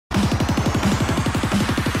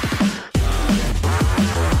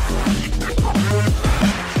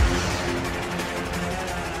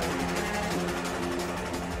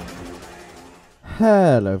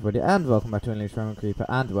Hello everybody and welcome back to English Roman Creeper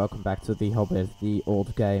and welcome back to the Hobbit, the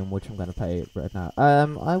old game which I'm gonna play right now.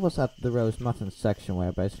 I was at the roast mutton section where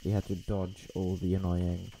I basically had to dodge all the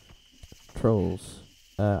annoying trolls.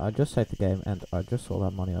 I just saved the game and I just saw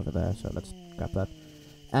that money over there, so let's grab that.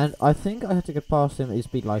 And I think I had to get past him. It's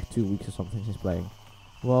been like 2 weeks or something since playing,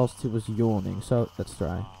 whilst he was yawning, so let's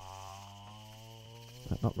try.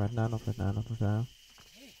 Not right now, not right now, not right now.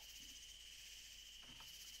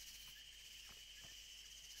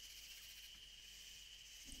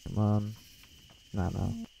 Come on. No.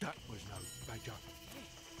 That was no badger.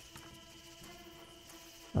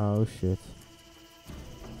 Oh shit.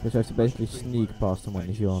 Because I have to basically sneak past him when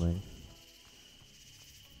he's yawning.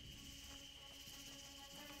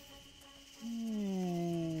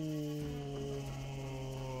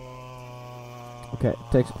 Okay,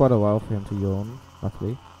 it takes quite a while for him to yawn,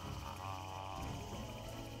 luckily.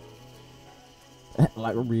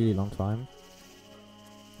 Like a really long time.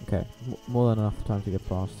 Okay, more than enough time to get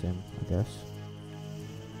past him, I guess.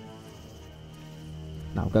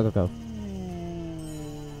 Now, go.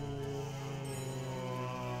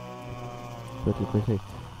 Quickly.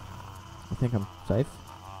 I think I'm safe.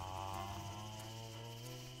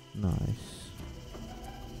 Nice.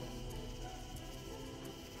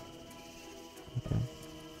 Okay.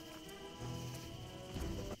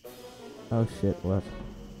 Oh shit, what?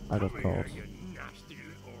 I got caught. You nasty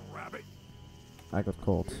little rabbit. I got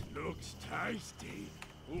caught. It looks tasty.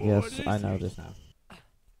 Yes, I know this now.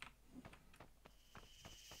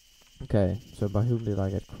 Okay, so by whom did I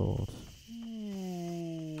get caught?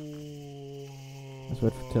 Let's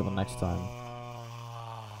wait till the next time.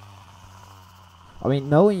 I mean,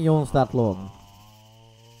 no one yawns that long.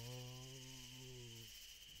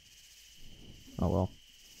 Oh well.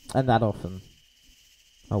 And that often.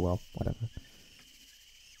 Oh well, whatever.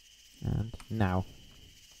 And now.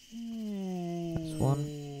 That's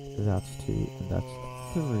 1, that's 2, and that's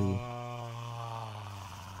 3.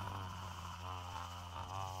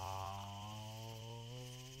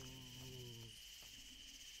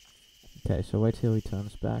 Okay, so wait till he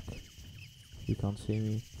turns back. He can't see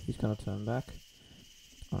me. He's gonna turn back.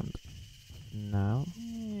 And now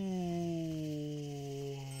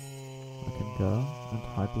I can go and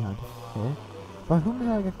hide behind here. By whom did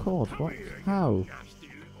I get caught? What? How?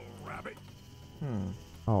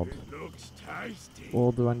 Odd.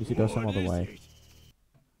 Or do I need to go some other way?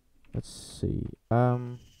 Let's see.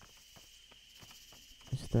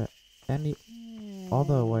 Is there any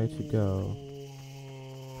other way to go?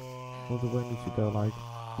 Or do I need to go like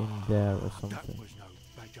in there or something?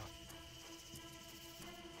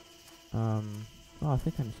 Oh, I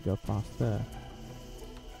think I need to go past there.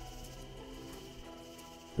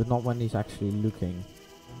 But not when he's actually looking.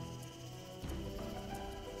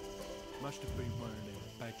 Must have been one of them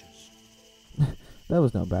badgers. There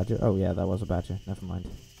was no badger. Oh yeah, that was a badger. Never mind.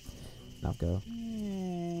 Now go.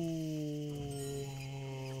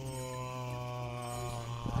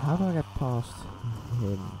 But how do I get past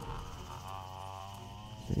him?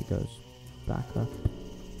 So he goes back up.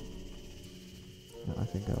 No, I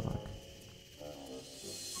can go like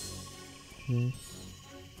this.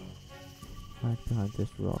 Right behind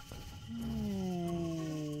this rock.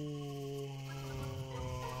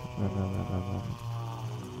 No.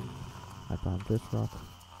 Right behind this rock.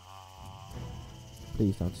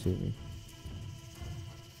 Please don't see me.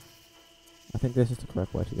 I think this is the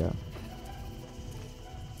correct way to go.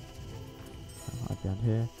 Right behind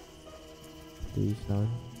here. Please, no.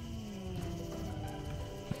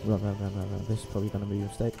 Run. This is probably gonna be a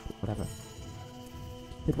mistake, but whatever.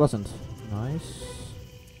 It wasn't. Nice.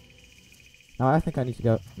 Now I think I need to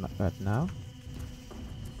go right now.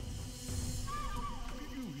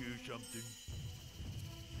 Did you hear something?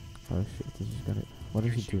 Oh shit, this is gonna... What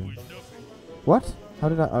is he doing? What? How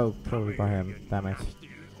did I... Oh, probably by him. Damn it.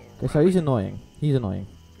 Okay, so he's annoying. He's annoying.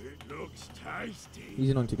 It looks tasty.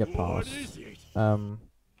 He's annoying to get past. Hang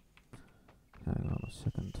on a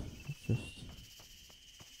second. Let's just...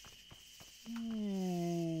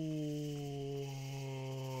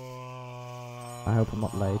 I hope I'm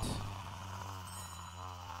not late.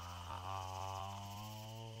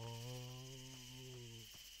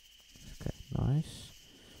 Okay, nice.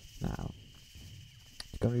 Now,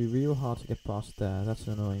 it's gonna be real hard to get past there. That's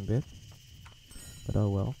an annoying bit. But oh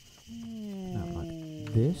well. Now,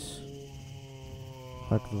 like this.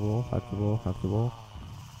 Hug the wall.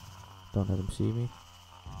 Don't let him see me.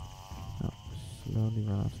 No, slowly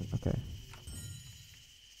run out. Okay.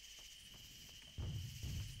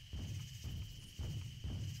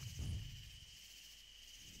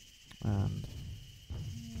 And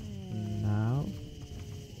now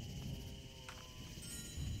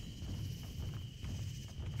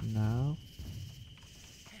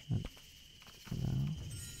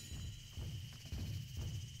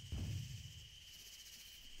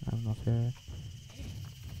not here.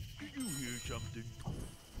 Did you hear something?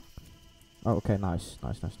 Oh, okay, nice.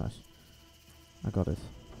 Nice, nice, nice. I got it.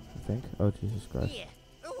 I think. Oh, Jesus Christ. Yeah,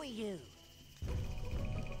 who are you?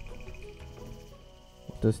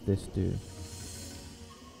 What does this do?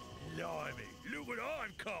 Blimey, look what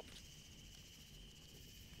I've copped!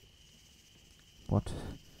 What?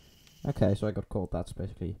 Okay, so I got called. That's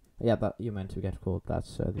basically. Yeah, that you meant to get called.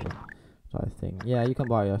 That's the entire thing. Yeah, you can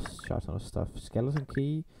buy a shit ton of stuff. Skeleton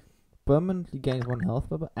key. Permanently gains 1 health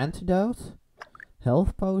bubble. Antidote.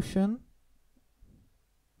 Health potion.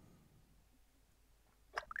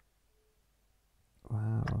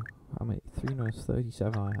 Wow. How many?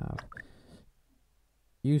 337 I have.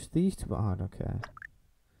 Use these to buy. Okay.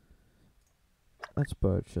 Let's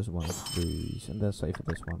purchase one of these and then save for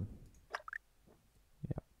this one.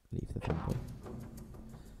 Yeah, leave the temple.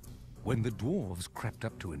 When the dwarves crept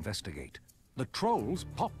up to investigate, the trolls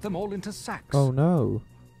popped them all into sacks. Oh no.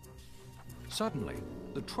 Suddenly,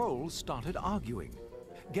 the trolls started arguing.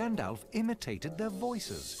 Gandalf imitated their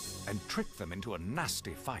voices and tricked them into a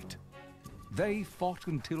nasty fight. They fought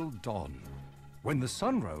until dawn. When the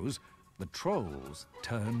sun rose, the trolls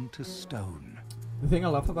turned to stone. The thing I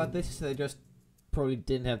love about this is they just probably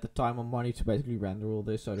didn't have the time or money to basically render all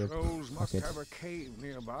this, so they're Trolls must fuck it. have a cave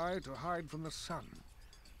nearby to hide from the sun.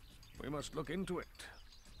 We must look into it.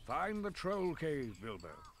 Find the troll cave, Bilbo.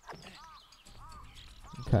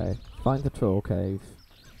 Okay, find the troll cave.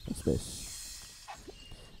 What's this?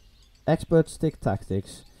 Expert stick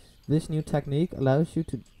tactics. This new technique allows you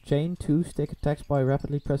to chain 2 stick attacks by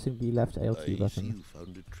rapidly pressing the left LT I see button. you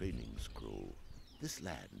found a training scroll. This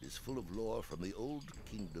land is full of lore from the old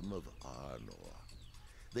kingdom of Arnor.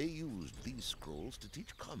 They used these scrolls to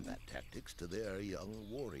teach combat tactics to their young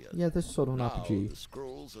warriors. Yeah, this is sort of an Now RPG. the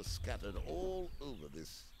scrolls are scattered all over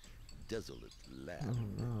this desolate land.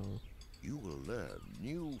 Oh no. You will learn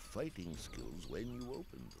new fighting skills when you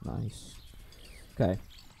open them. Nice. Okay.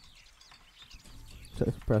 So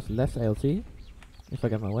if I press left LT, if I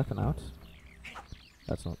get my weapon out.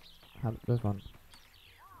 That's not. How does one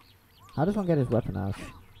get his weapon out?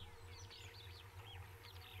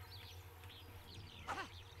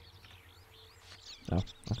 Oh,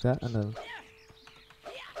 like that, and then.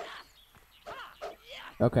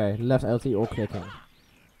 Okay, left LT or clicking.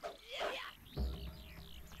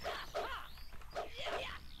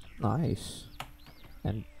 Nice.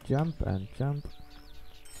 And jump and jump.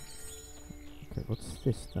 Okay, what's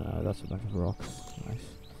this? No, that's a bunch of rocks. Nice.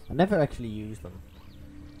 I never actually use them.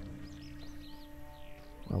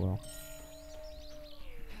 Oh well.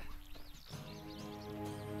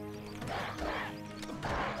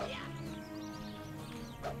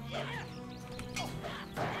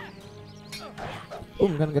 Oh,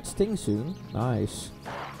 I'm gonna get sting soon. Nice.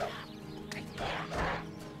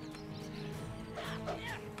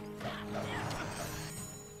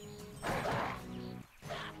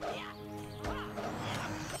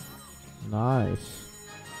 Nice.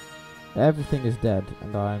 Everything is dead,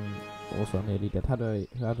 and I'm also nearly dead. How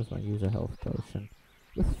does one use a health potion?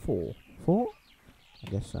 With 4. 4? I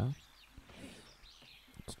guess so.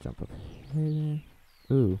 Let's jump up here.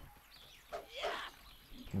 Ooh.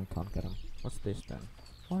 Can't get him. What's this then?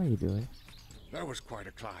 What are you doing? That was quite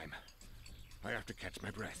a climb. I have to catch my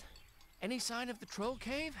breath. Any sign of the troll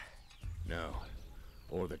cave? No.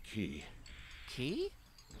 Or the key. Key?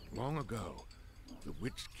 Long ago, the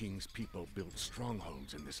Witch King's people built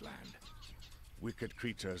strongholds in this land. Wicked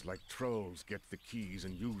creatures like trolls get the keys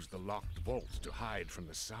and use the locked vaults to hide from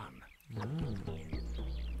the sun.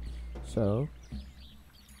 So,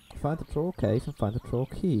 find the troll cave and find the troll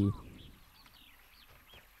key.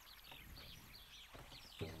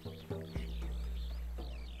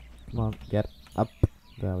 Come on, get up.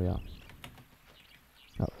 There we are.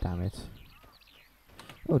 Oh, damn it.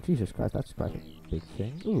 Oh, Jesus Christ, that's quite a big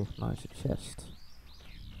thing. Ooh, nice, a chest.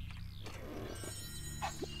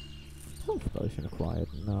 Health potion acquired,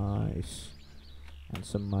 nice. And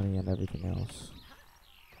some money and everything else.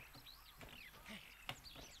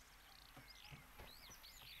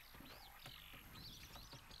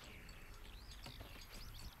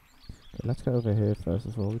 Okay, let's go over here first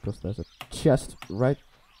of all, because there's a chest right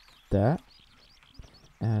there.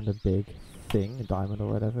 And a big thing, a diamond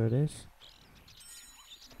or whatever it is.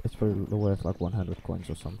 It's probably worth like 100 coins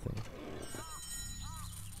or something.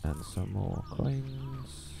 And some more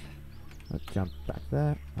coins. I'll jump back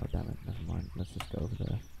there. Oh damn it, never mind. Let's just go over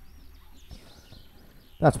there.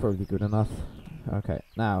 That's probably good enough. Okay,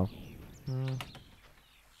 now.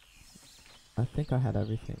 I think I had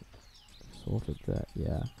everything sorted there.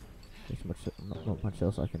 Yeah. There's not much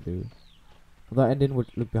else I can do. Although I didn't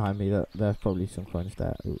look behind me, there's probably some coins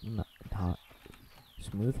there. Ooh, no,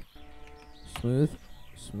 smooth. Smooth.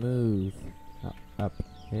 Smooth. Up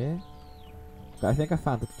here. I think I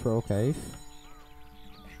found the troll cave.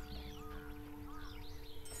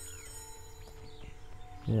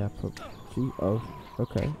 Yeah, gee, oh,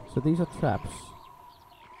 okay. So these are traps.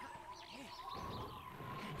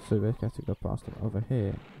 So we have to go past them over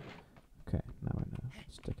here. Okay, now I know.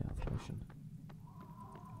 Stick out the motion.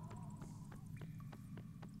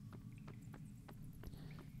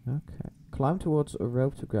 Okay. Climb towards a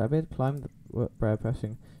rope to grab it. Climb the by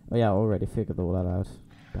pressing. Oh yeah, I already figured all that out.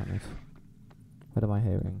 Damn it. What am I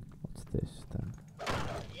hearing? What's this then?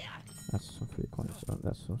 That's some 3 coins. Oh,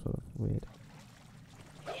 that's some sort of weird.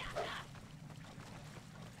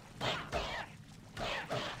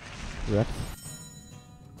 Wrecked.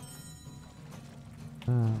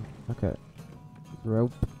 Okay.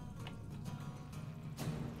 Rope.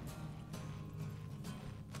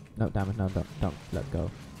 No, damn it, no, don't let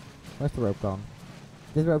go. Where's the rope gone?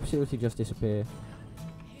 Did the rope seriously just disappear?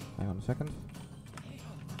 Hang on a second.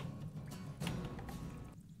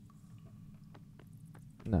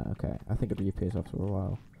 No, okay. I think it reappears after a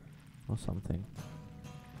while. Or something.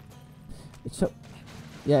 It's so...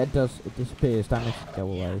 Yeah, it does. It disappears. Damn it. Go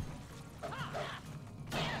away.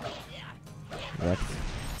 Wrecked.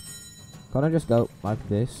 Can I just go like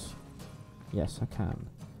this? Yes, I can.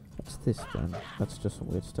 What's this then? That's just some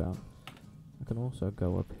weird stone. I can also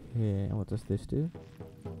go up here. And what does this do?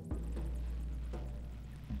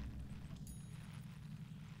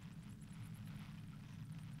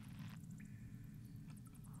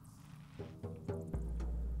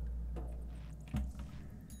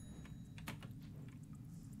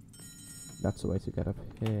 That's the way to get up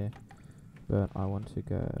here. But I want to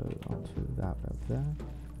go onto that rope there.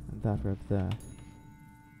 And that rope there.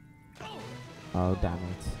 Oh, damn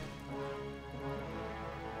it.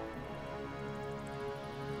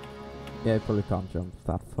 Yeah, you probably can't jump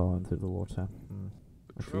that far into the water.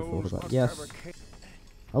 I should have thought about it. Yes.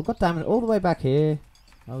 Oh, god damn it. All the way back here.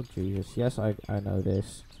 Oh, Jesus. Yes, I know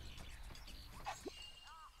this.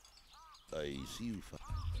 I see you.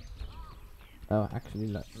 Oh, actually,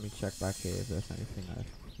 let me check back here if there's anything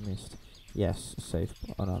I've missed. Yes, safe.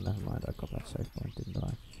 Oh no, never mind. I got that save point, didn't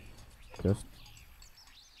I? Just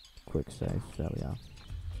quick save. There we are.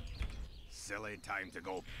 Silly time to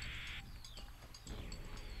go.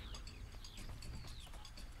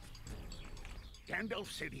 Gandalf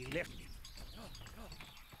said he left.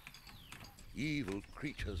 Evil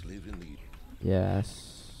creatures live in the...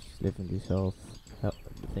 Yes, live in these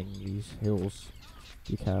these hills.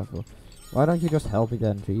 Be careful. Why don't you just help me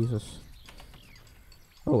then, Jesus?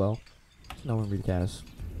 Oh well. No one really cares.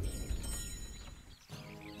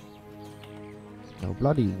 No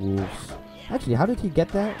bloody wolves. Actually, how did he get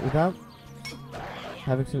there without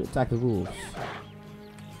having to attack the wolves?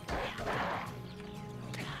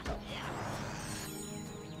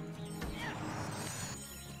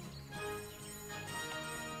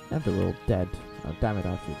 And they're all dead. Oh damn it,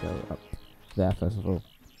 I have to go up there first of all.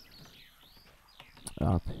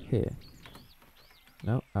 Up here.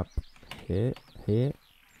 No, up here, here,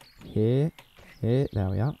 here, here. There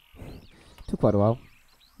we are. Took quite a while.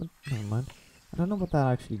 But never mind. I don't know what that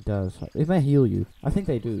actually does. It may heal you. I think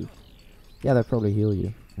they do. Yeah, they probably heal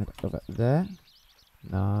you. And over there.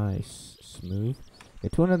 Nice. Smooth. Okay,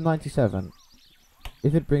 297.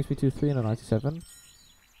 If it brings me to 397,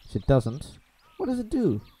 which it doesn't, what does it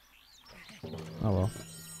do? Oh well.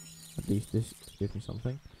 At least this gives me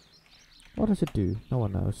something. What does it do? No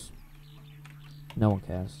one knows. No one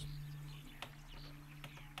cares.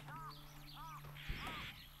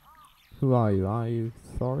 Who are you? Are you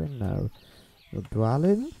Thorin? No. You're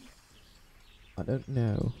Dwalin? I don't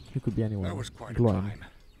know. You could be anyone. That was quite a Gloin. climb.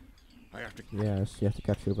 I have to... Yes, you have to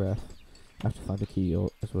catch your breath. I have to find the key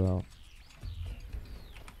as well.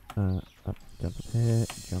 Up, jump up here,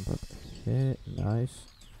 jump up here. Nice.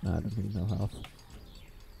 No, I don't need no health.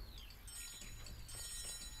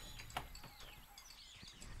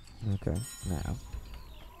 Okay, now.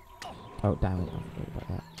 Oh, damn it. I forgot about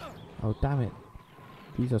that. Oh, damn it.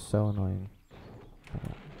 These are so annoying.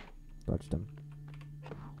 Dodge them.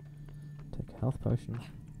 Take a health potion.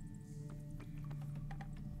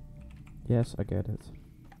 Yes, I get it.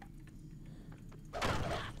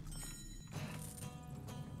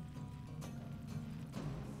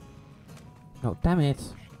 Oh, damn it.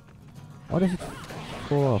 Why does it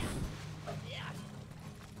fall off?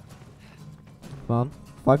 Come on.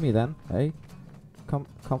 Fight me then, hey? Come.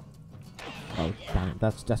 Oh, damn it,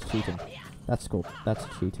 that's cheating. That's cool, that's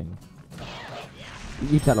cheating.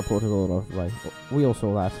 You teleported all over the way. We all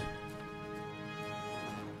saw that.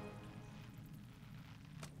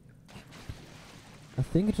 I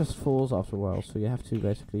think it just falls after a while, so you have to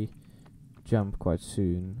basically jump quite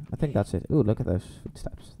soon. I think that's it. Ooh, look at those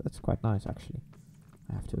footsteps. That's quite nice, actually.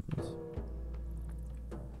 I have to admit.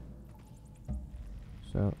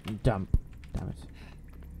 So, jump. Damn it.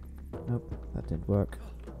 Nope, that didn't work.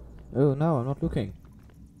 Oh, no, I'm not looking.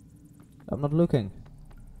 I'm not looking.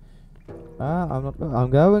 I'm not. I'm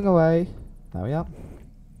going away. There we are.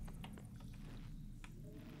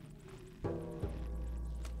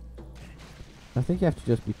 I think you have to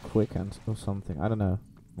just be quick and or something. I don't know.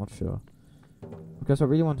 Not sure. Because I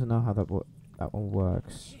really want to know how that one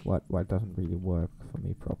works. Why it doesn't really work for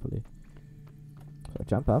me properly. So I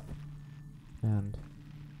jump up, and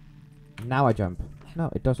now I jump. No,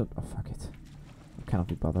 it doesn't. Oh fuck it! I cannot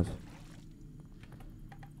be bothered.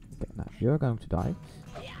 Okay, now you're going to die.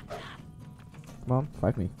 Come on,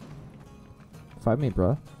 fight me. Fight me,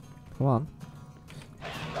 bro. Come on.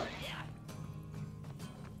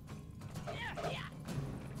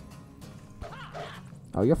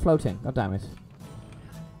 Oh, you're floating. God damn it.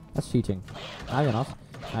 That's cheating. Now you're not.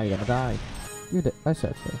 Now you're gonna die. You did. I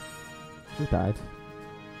said so. You died.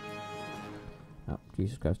 Oh,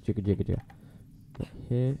 Jesus Christ. Jigga jigga jigga.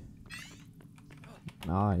 Here.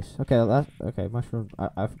 Nice. Okay, okay, mushroom.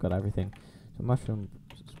 I forgot everything. So mushroom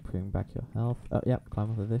bring back your health. Oh, yeah, climb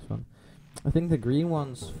onto this one. I think the green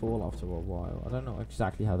ones fall after a while. I don't know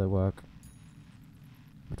exactly how they work.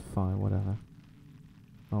 But fine, whatever.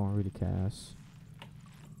 No one really cares.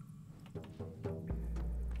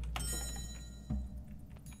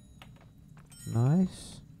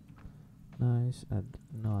 Nice. Nice and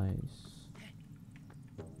nice.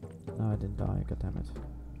 No, I didn't die. God damn it.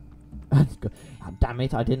 God damn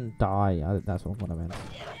it, I didn't die. That's what I meant.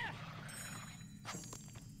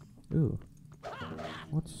 Ooh.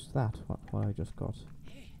 What's that? What I just got?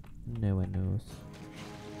 No one knows.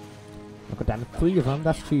 Oh, god damn it, 3 of them?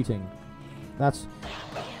 That's cheating. That's...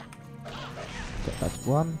 Okay, that's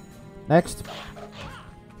 1. Next.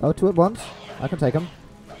 Oh, 2 at once. I can take them.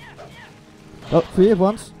 Oh, 3 at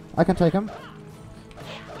once. I can take them.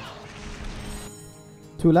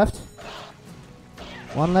 2 left.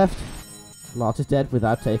 1 left. Lot is dead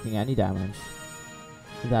without taking any damage.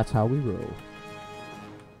 That's how we roll.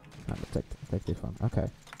 I'm gonna take this one. Okay.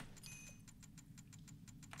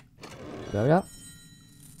 There we are.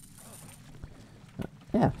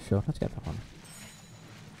 Yeah, sure. Let's get that one.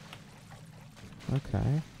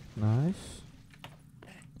 Okay. Nice.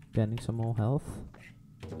 Getting some more health.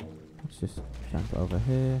 Let's just jump over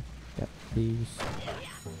here. Get these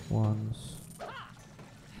ones.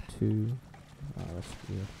 2. Oh, that's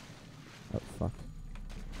weird. Oh, fuck.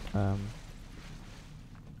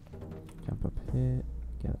 Jump up here.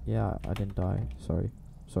 Yeah, I didn't die. Sorry.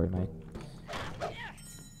 Sorry, mate.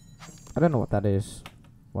 I don't know what that is.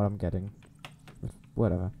 What I'm getting.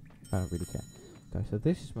 Whatever. I don't really care. Okay, so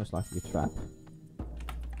this is most likely a trap.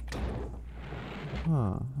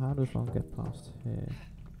 Huh. How does one get past here?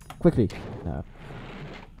 Quickly! No.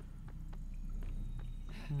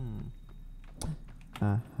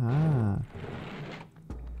 Aha.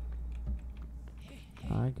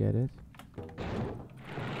 I get it.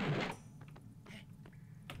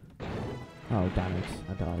 Oh, damn it.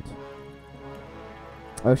 I died.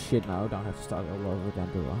 Oh shit, no, I don't have to start all over again,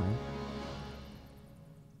 do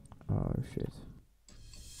I? Oh shit.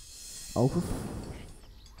 Oh.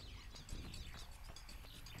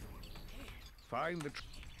 Find the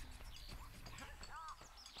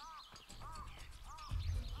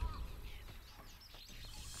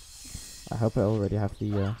I hope I already have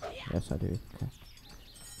the, yes I do, okay.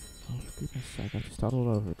 Oh, for goodness sake, I have to start all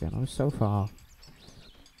over again. I was so far.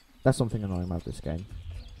 That's something annoying about this game.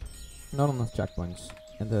 Not enough checkpoints,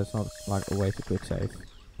 and there's not, like, a way to quick save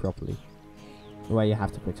properly. The way you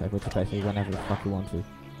have to quick save, which is basically whenever the fuck you want to.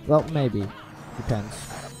 Well, maybe. Depends.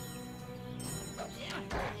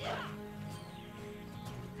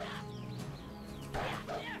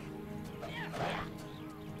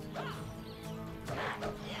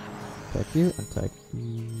 Take you, and take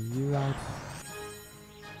you out.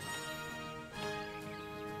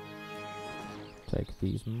 Take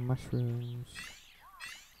these mushrooms.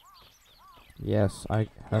 Yes,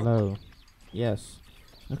 hello. Yes.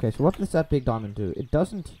 Okay, so what does that big diamond do? It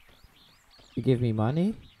doesn't give me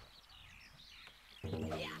money.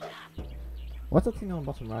 What's that thing on the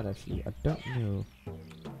bottom right, actually? I don't know.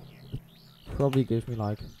 It probably gives me,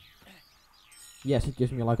 like... Yes, it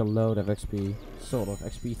gives me, like, a load of XP. Sort of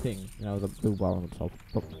XP thing. You know, the blue bar on the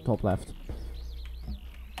top left.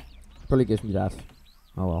 Probably gives me that.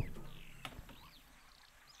 Oh well.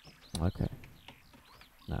 Okay.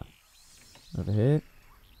 Now. Over here.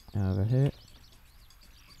 Over here.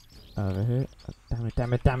 Over here. Oh, damn it,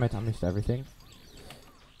 damn it, damn it. I missed everything.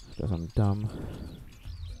 Because I'm dumb.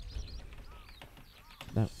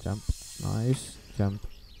 No, jump. Nice. Jump.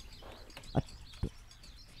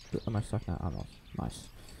 Am I stuck now? I'm not. Nice.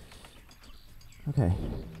 Okay.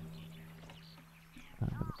 I'm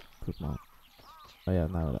gonna put my... Oh yeah,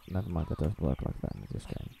 no, never mind. That doesn't work like that in this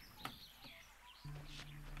game.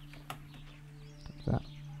 Like that.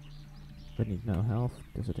 I need no health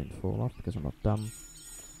because I didn't fall off because I'm not dumb.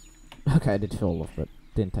 Okay, I did fall off, but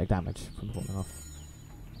didn't take damage from falling off.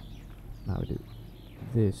 Now we do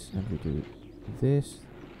this and we do this.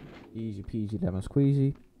 Easy peasy lemon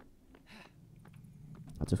squeezy.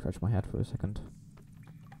 I had to scratch my head for a second.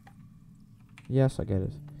 Yes, I get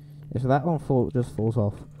it. Yeah, so that one just falls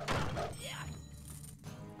off.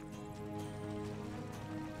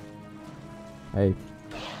 Hey.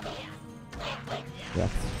 Yeah.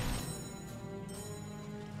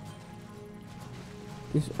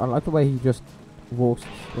 I like the way he just walks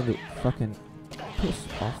in the fucking... Piss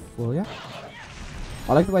off, will ya?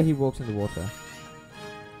 I like the way he walks in the water.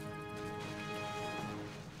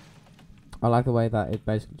 I like the way that it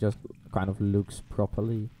basically just kind of looks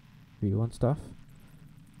properly real and stuff.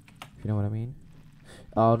 If you know what I mean.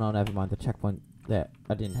 Oh no, never mind. The checkpoint there.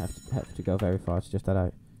 I didn't have to go very far. It's just that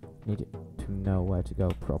I needed to know where to go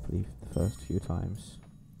properly the first few times.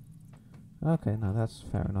 Okay, now that's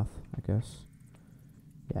fair enough, I guess.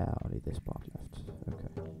 Yeah, only this part left. Okay.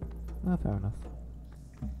 No, fair enough.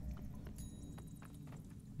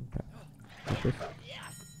 Okay. Like this.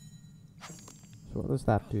 So what does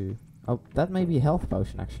that do? Oh, that may be a health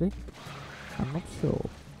potion, actually. I'm not sure.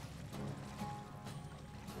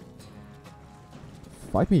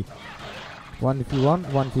 Fight me! One if you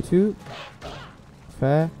want, one if you two.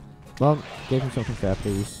 Fair. Well, give me something fair,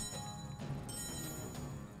 please.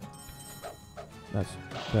 That's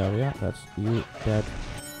there we are. That's you dead.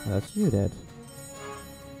 That's you dead.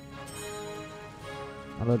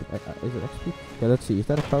 Unload, is it XP? Okay, let's see. Is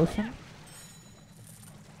that a potion?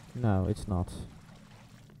 No, it's not.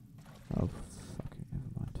 Oh, fucking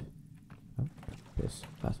never mind. Oh, this.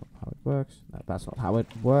 That's not how it works. No, that's not how it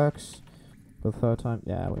works. For the third time.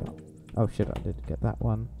 Yeah, we are. Oh shit, I did get that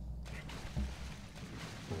one.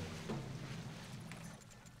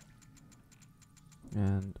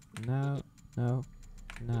 And no, no,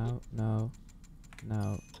 no, no,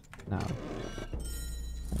 no, no.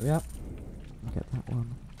 There we are. Get that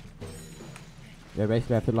one. Yeah,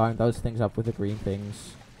 basically I have to line those things up with the green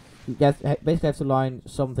things. You basically have to line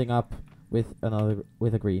something up with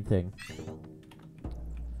a green thing.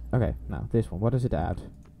 Okay, now this one. What does it add?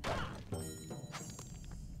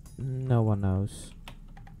 No one knows.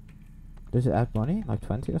 Does it add money? Like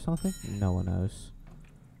 20 or something? No one knows.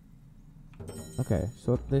 Okay,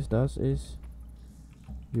 so what this does is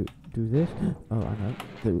you do this. Oh, I know.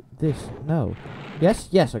 Do this. No. Yes,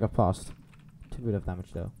 yes, I got past. Too bit of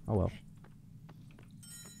damage though. Oh well.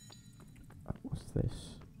 What's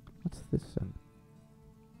this? What's this then?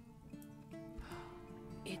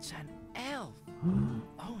 It's an elf.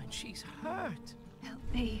 Oh, and she's hurt. Help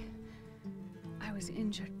me. I was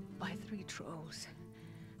injured by 3 trolls.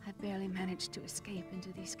 I barely managed to escape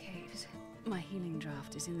into these caves. My healing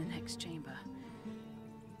draft is in the next chamber,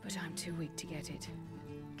 but I'm too weak to get it.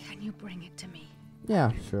 Can you bring it to me?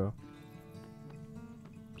 Yeah, sure.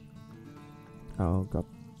 Oh god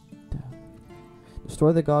damn.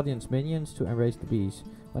 Destroy the Guardian's minions to enrage the bees.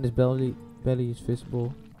 When his belly is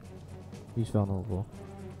visible, he's vulnerable.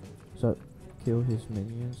 So, kill his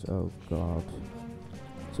minions? Oh god.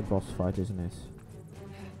 It's a boss fight, isn't it?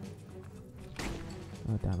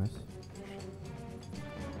 Oh damn it.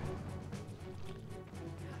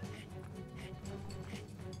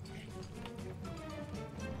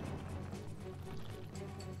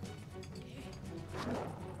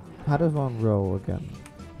 How does one roll again?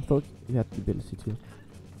 I thought you had the ability to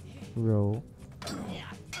roll.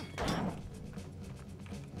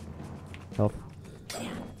 Health.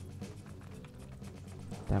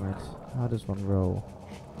 Damn it. How does one roll?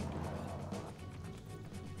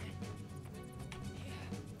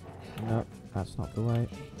 No, that's not the way.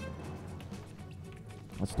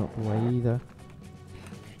 That's not the way either.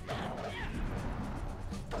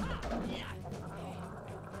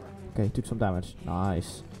 Okay, took some damage.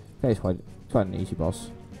 Nice. Okay, it's quite an easy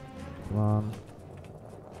boss. Come on.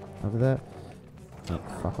 Over there. Oh,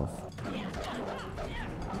 fuck off.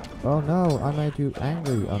 Oh no, I made you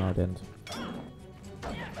angry. Oh no, I didn't.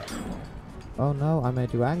 Oh no, I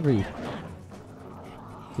made you angry.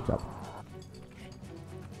 Good job.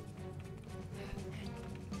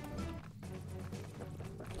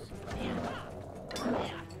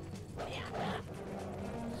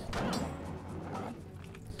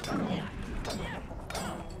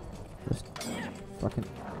 Just fucking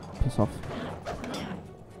piss off.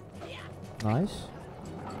 Nice.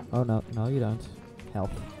 Oh no, no you don't.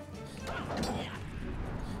 Help.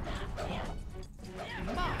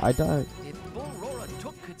 I died. If Bull Roarer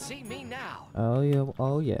Took could see me now. Oh yeah,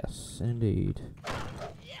 oh yes, indeed.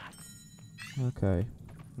 Okay.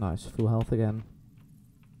 Nice, full health again.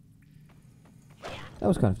 That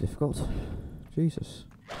was kind of difficult. Jesus.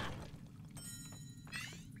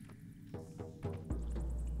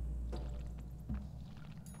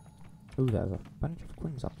 Ooh, there's a bunch of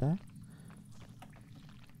queens up there.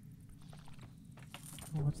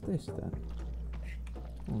 Oh, what's this then?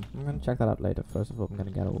 I'm gonna check that out later. First of all, I'm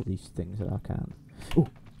gonna get all these things that I can. Ooh,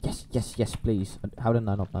 yes, yes, yes, please. How did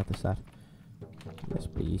I not notice that? Yes,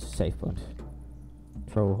 please. Save point.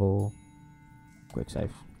 Troll hole. Quick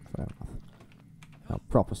save. Fair enough. No,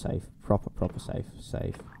 proper save. Proper save.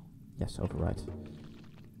 Save. Yes, overwrite.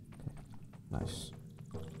 Okay. Nice.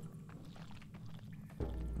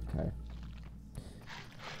 Okay.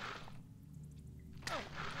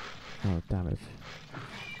 Oh, damn it.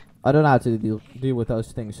 I don't know how to deal with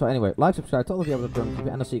those things. So anyway, like, subscribe, tell all of you about the drum,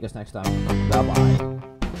 and I'll see you guys next time. Bye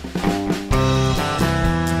bye.